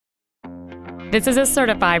This is a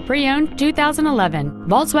certified pre-owned 2011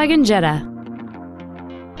 Volkswagen Jetta.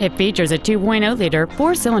 It features a 2.0-liter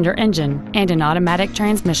four-cylinder engine and an automatic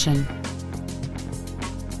transmission.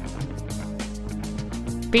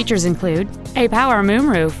 Features include a power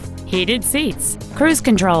moonroof, heated seats, cruise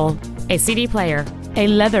control, a CD player, a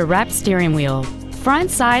leather-wrapped steering wheel, front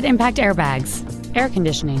side impact airbags, air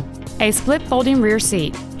conditioning, a split folding rear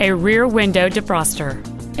seat, a rear window defroster,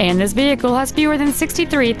 and this vehicle has fewer than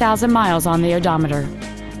 63,000 miles on the odometer.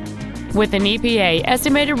 With an EPA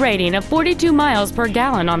estimated rating of 42 miles per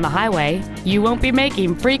gallon on the highway, you won't be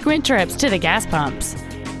making frequent trips to the gas pumps.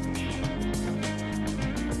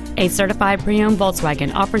 A certified pre-owned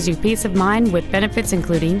Volkswagen offers you peace of mind with benefits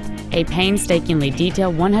including a painstakingly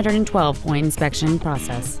detailed 112-point inspection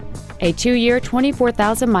process, a 2-year,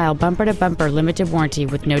 24,000-mile bumper-to-bumper limited warranty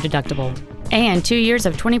with no deductible, and 2 years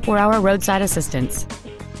of 24-hour roadside assistance.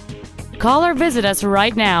 Call or visit us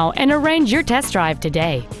right now and arrange your test drive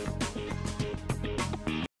today.